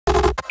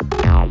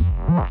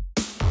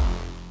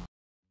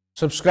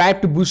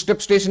Subscribe to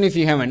BoostUpStation if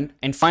you haven't.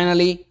 And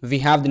finally, we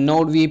have the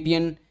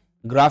NordVPN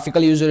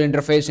graphical user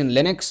interface in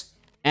Linux,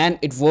 and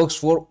it works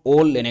for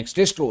all Linux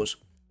distros.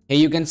 Here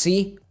you can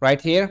see right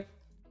here.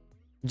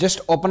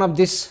 Just open up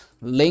this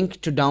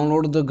link to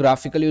download the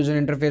graphical user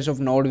interface of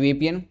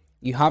NordVPN.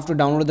 You have to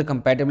download the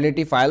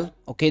compatibility file,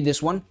 okay,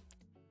 this one.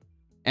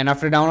 And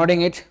after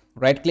downloading it,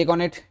 right click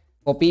on it,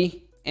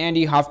 copy, and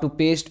you have to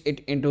paste it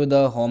into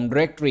the home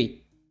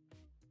directory.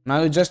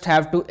 Now you just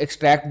have to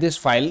extract this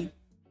file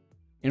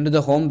into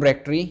the home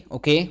directory,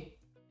 okay.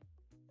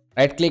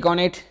 Right click on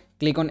it,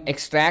 click on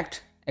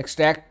extract,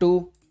 extract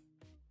to,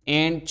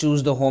 and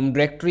choose the home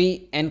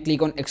directory and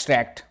click on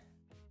extract.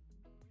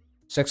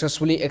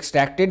 Successfully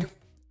extracted.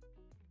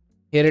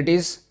 Here it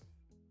is.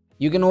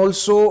 You can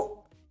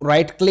also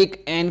right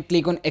click and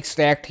click on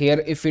extract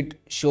here if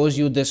it shows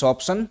you this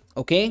option,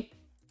 okay.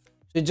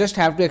 So you just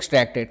have to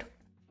extract it.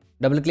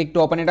 Double click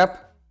to open it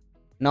up.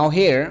 Now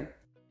here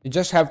you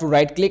just have to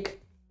right click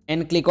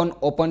and click on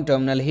open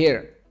terminal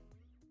here.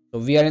 So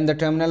we are in the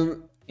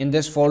terminal in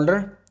this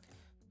folder.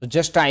 So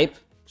just type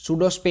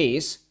sudo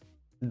space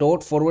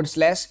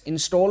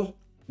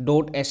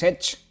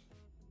 /install.sh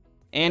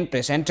and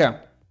press enter.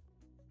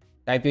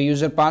 Type your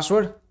user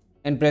password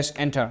and press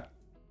enter.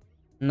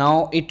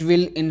 Now it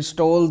will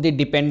install the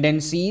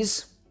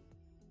dependencies.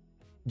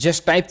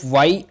 Just type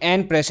Y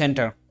and press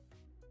enter.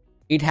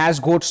 It has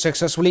got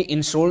successfully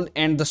installed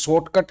and the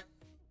shortcut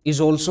is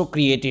also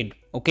created,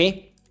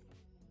 okay.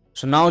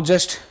 So now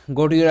just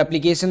go to your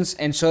applications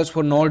and search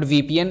for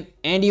NordVPN,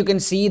 and you can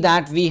see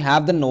that we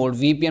have the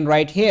NordVPN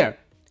right here.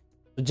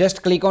 So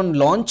just click on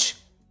launch,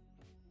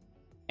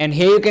 and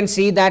here you can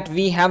see that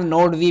we have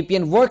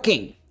NordVPN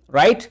working,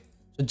 right?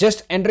 So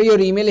just enter your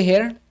email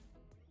here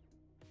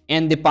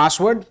and the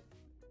password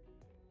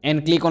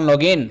and click on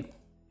login.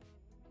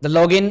 The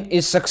login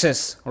is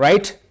success,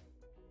 right?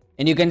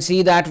 And you can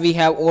see that we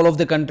have all of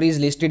the countries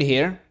listed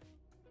here.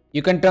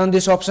 You can turn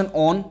this option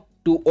on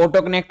to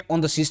auto connect on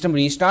the system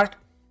restart.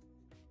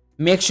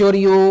 Make sure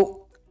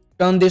you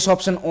turn this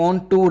option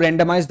on to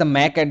randomize the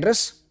MAC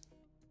address.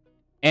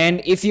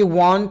 And if you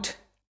want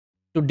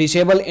to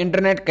disable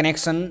internet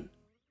connection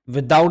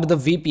without the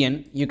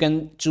VPN, you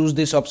can choose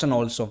this option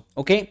also,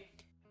 okay.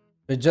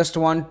 So just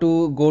want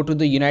to go to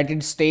the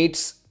United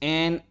States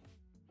and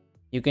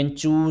you can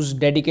choose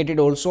dedicated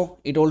also.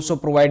 It also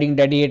providing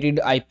dedicated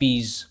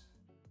IPs.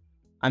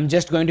 I'm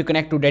just going to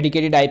connect to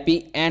dedicated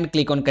IP and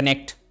click on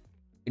connect.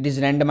 It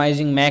is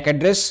randomizing MAC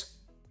address.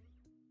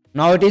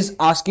 Now it is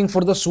asking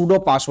for the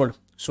sudo password.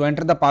 So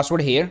enter the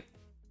password here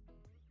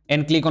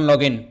and click on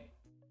login.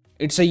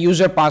 It's a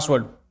user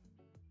password,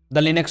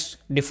 the Linux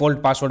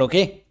default password,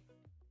 okay.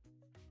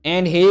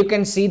 And here you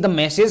can see the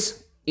message.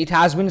 It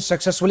has been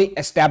successfully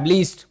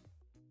established.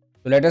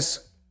 So let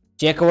us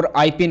check our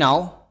IP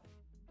now.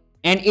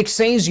 And it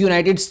says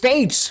United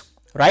States,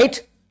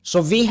 right?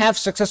 So we have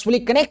successfully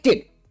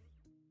connected.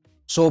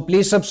 So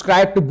please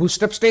subscribe to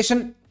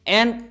BoostUpStation,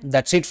 and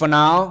that's it for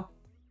now.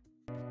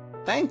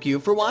 Thank you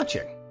for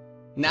watching.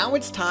 Now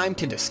it's time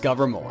to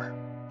discover more.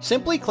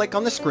 Simply click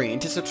on the screen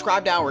to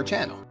subscribe to our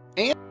channel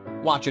and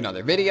watch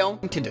another video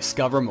to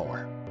discover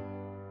more.